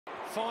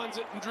finds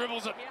it and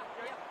dribbles it.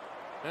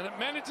 And it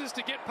manages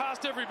to get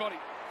past everybody.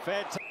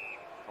 Fantasia.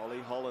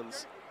 Ollie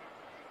Hollands.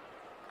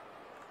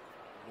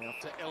 Now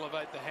to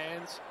elevate the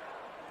hands.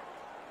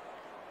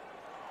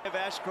 Of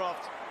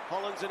Ashcroft.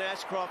 Hollands and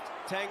Ashcroft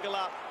tangle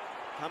up.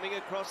 Coming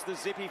across the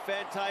zippy,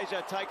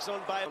 Fantasia takes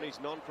on Bale on his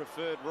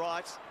non-preferred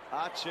right.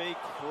 Archie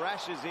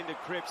crashes into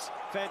Cripps.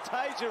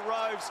 Fantasia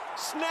roves,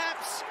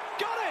 snaps,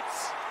 got it!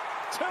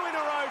 2 in a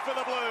row for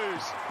the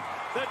Blues.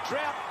 The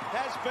drought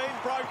has been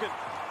broken.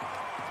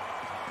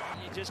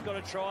 You just got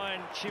to try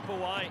and chip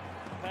away.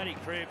 Paddy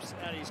Cripps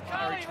and his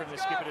courage from the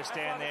skipper to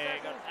stand there.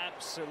 Got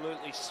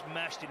absolutely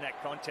smashed in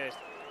that contest.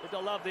 But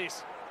I love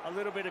this. A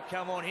little bit of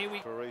come on here.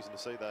 For a reason to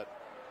see that.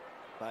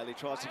 Bailey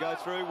tries to go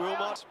through,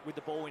 Wilmot. With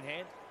the ball in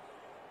hand.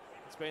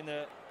 It's been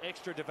the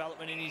extra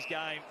development in his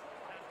game.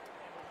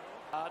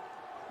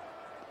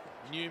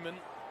 Newman.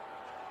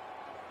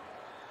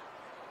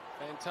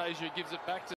 Fantasia gives it back to